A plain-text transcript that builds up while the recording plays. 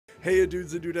Hey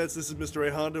dudes and dudettes, this is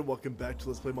MrRayhonda. Welcome back to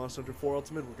Let's Play Monster Hunter 4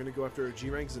 Ultimate. We're gonna go after a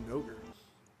G-Rank Zinogre.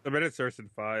 I bet it starts in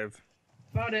 5.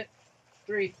 Found it.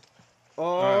 3.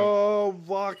 Oh,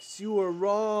 Vox, you are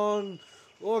wrong.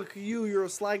 Look, you're a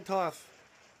slag toth.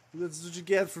 That's what you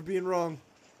get for being wrong.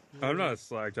 I'm not a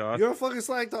slag toth. You're a fucking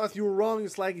slag toth. You were wrong, you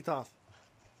slaggy toth.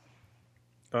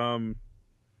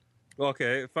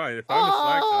 Okay, fine. If I'm a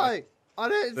slag toth, I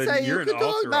didn't then say you you're could an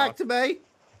talk back Alteroth. to me.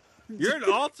 you're an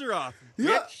Alteroth,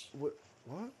 Yeah. bitch. What?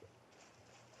 What?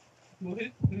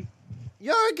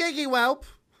 You're a giggy whelp.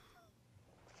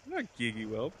 I'm not Gigi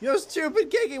Whelp. You're a stupid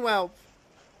giggy whelp.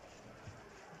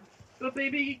 But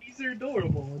babies are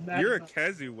adorable. And that's You're a not-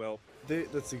 Kazu Whelp.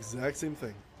 That's the exact same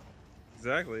thing.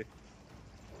 Exactly.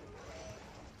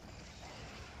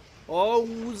 Oh,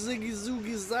 Ziggy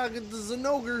Zoogie Zaga the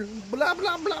Zinogre. Blah,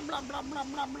 blah, blah, blah, blah, blah,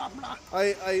 blah, blah, blah.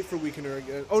 I for Weakener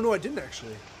again. Oh, no, I didn't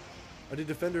actually. I did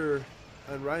Defender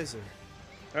and Riser.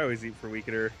 I always eat for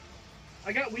Weakener.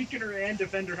 I got Weakener and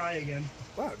Defender high again.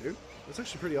 Wow, dude. That's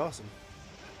actually pretty awesome.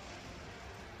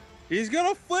 He's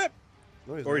gonna flip!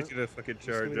 No, he's Or not. he's gonna fucking He's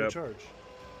charge gonna up. charge.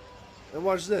 And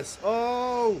watch this.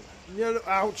 Oh! Yeah,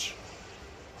 ouch.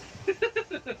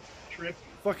 Trip.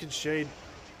 Fucking Shade.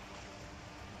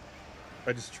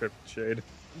 I just tripped Shade.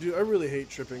 Dude, I really hate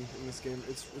tripping in this game.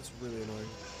 It's really annoying.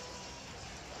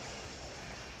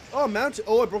 Oh, mount.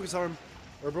 Oh, I broke his arm.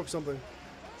 Or I broke something.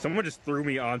 Someone just threw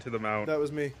me onto the mount. That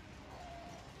was me.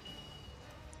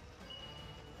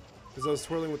 Because I was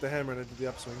twirling with the hammer and I did the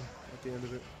upswing at the end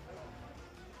of it.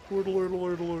 Lord, Lord,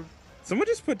 Lord, Lord. Someone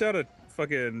just put down a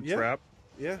fucking Yeah. trap.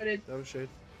 Yeah, I did. that was Shade.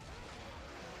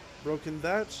 Broken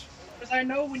that. Because I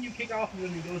know when you kick off of him,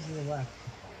 he goes to the left.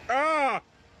 Ah!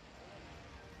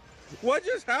 What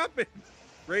just happened?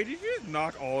 Ray, did you just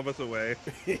knock all of us away?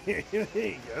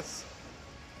 Yes.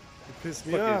 You pissed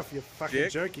me Fucking off, you fucking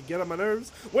dick. jerk. You get on my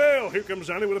nerves. Well, here comes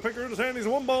Johnny with a picker in his hand. He's a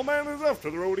one-ball man and he's off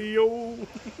to the rodeo.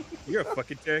 You're a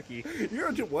fucking turkey. You're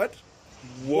a what?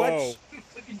 Whoa.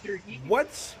 Fucking turkey.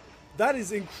 What? That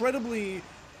is incredibly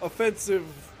offensive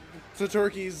to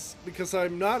turkeys because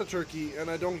I'm not a turkey and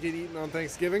I don't get eaten on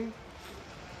Thanksgiving.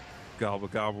 Gobble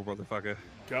gobble, motherfucker.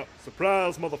 Got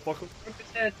surprise, motherfucker. Broke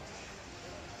his head.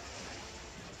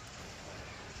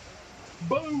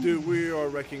 Boom! Dude, we are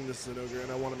wrecking this Zinogre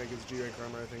and I want to make his G-Rank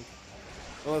armor, I think.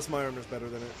 Unless my armor's better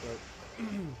than it,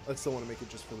 but I still want to make it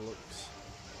just for the looks.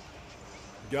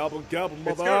 Gobble, gobble,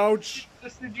 mother, ouch! The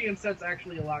Stygian set's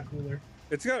actually a lot cooler.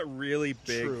 It's got really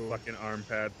big True. fucking arm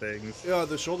pad things. Yeah,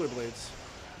 the shoulder blades.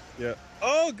 Yeah.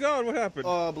 Oh god, what happened?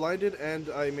 Blinded and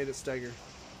I made it stagger.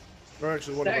 Or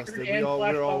actually, one of us Staggered did. and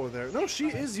We're all flash were there. No, she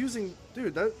is using...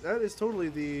 Dude, that is totally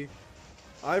the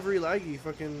ivory laggy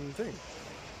fucking thing.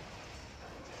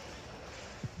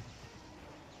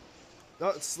 Oh,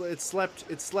 it slept.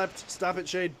 It slept. Stop it,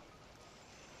 Shade.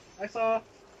 I saw.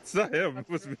 It's not him, it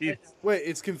was me. Wait,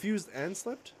 it's confused and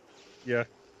slept? Yeah.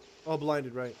 Oh,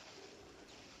 blinded, right.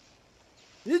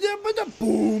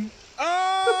 Boom!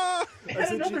 Ah! I I had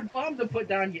said another you- bomb to put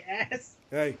down, you ass.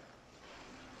 Hey,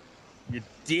 You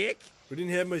dick! we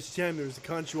didn't have much time. There was a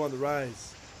conchu on the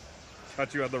rise.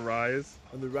 Caught you on the rise.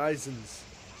 On the risins.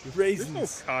 The There's no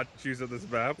raisins. conchus on this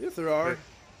map. Yes, there are.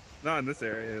 Not in this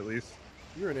area, at least.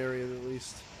 You're an area at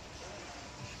least.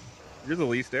 You're the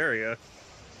least area.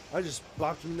 I just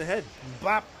bopped him in the head.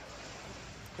 Bop!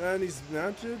 And he's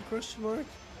mounted? Question mark?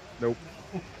 Nope.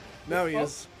 Now he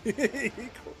is. Dude,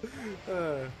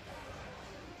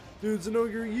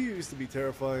 Zinogre, you used to be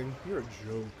terrifying. You're a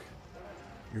joke.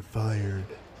 You're fired.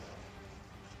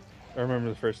 I remember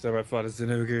the first time I fought a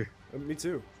Zinogre. Me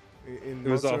too. In It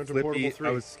was Monster all Hunter flippy. Portable 3.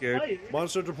 I was scared. Fire.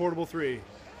 Monster Hunter Portable 3.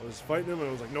 I was fighting him and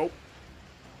I was like, nope.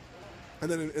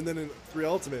 And then in 3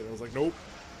 Ultimate, I was like, nope.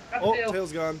 Got Oh, the tail.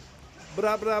 tail's gone.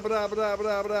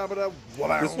 Ba-da-ba-da-ba-da-ba-da-ba-da-ba-da.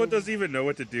 This one doesn't even know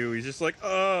what to do. He's just like,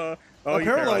 oh, I you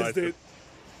paralyzed it. him.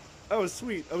 That was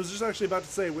sweet. I was just actually about to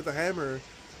say, with a hammer,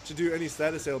 to do any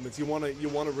status ailments, you wanna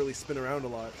really spin around a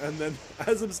lot. And then,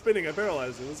 as I'm spinning, I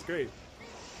paralyzed him. It was great.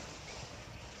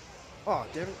 Oh,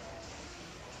 damn it.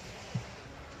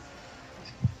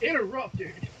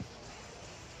 Interrupted.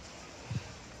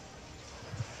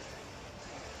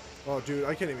 Oh, dude,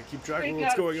 I can't even keep track of Ain't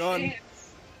what's got a going on. chance.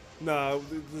 Nah,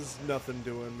 there's nothing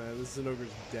doing, man. This Zinogre's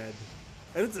dead.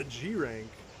 And it's a G rank.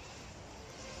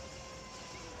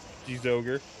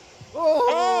 G-Zogre.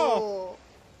 Oh!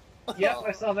 Yep,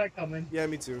 I saw that coming. Yeah,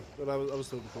 me too. But I was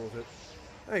totally cool with it.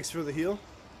 Thanks for the heal.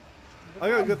 I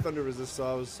got a good thunder resist, so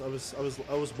I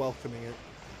was welcoming it.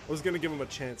 I was gonna give him a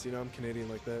chance, you know. I'm Canadian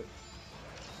like that.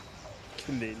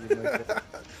 Canadian like that.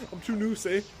 I'm too nice,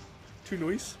 eh? Too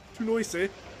nice, eh?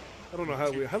 I don't know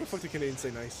how the fuck do Canadians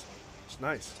say nice? It's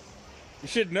nice. You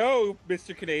should know,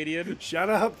 Mr. Canadian. Shut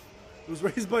up. It was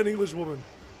raised by an English woman.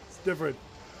 It's different.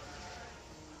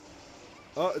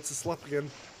 Oh, it's a slap again.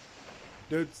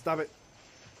 Dude, stop it.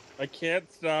 I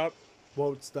can't stop.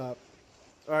 Won't stop.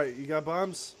 Alright, you got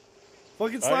bombs?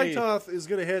 Fucking Aye. Slagtoth is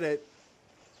gonna hit it.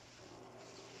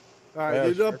 Alright, Yeah,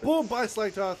 dude, sure. boom, bye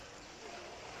Slagtoth.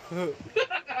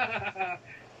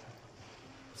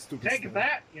 Stupid Take snake.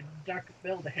 that, you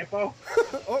duck-billed hippo.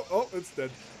 Oh, it's dead.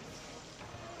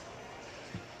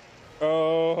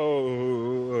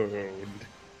 Oh.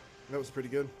 That was pretty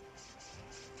good.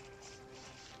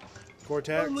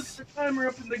 Cortex. Oh, look at the timer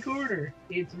up in the corner.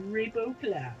 It's Rainbow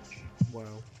Clock. Wow.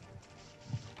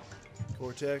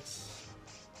 Cortex.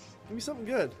 Give me something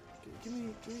good. Give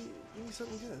me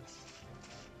something good.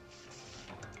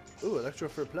 Ooh, Electro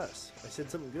for a plus. I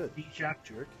said something good. D-Shock.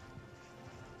 Jerk.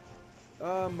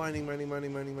 Mining.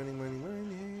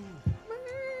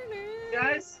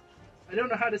 Guys, I don't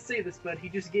know how to say this, but he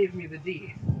just gave me the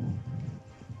D.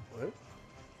 What?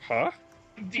 Huh?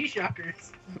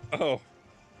 D-Shockers. Oh, Oh.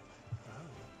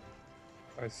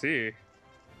 I see.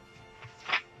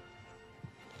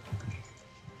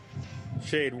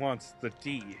 Shade wants the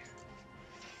D.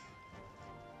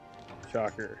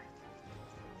 Shocker.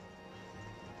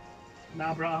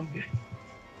 Nah, bro, I'm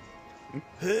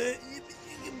good.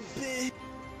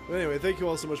 Anyway, thank you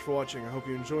all so much for watching. I hope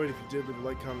you enjoyed. If you did, leave a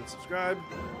like, comment, subscribe.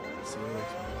 See you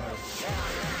next time.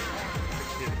 Bye.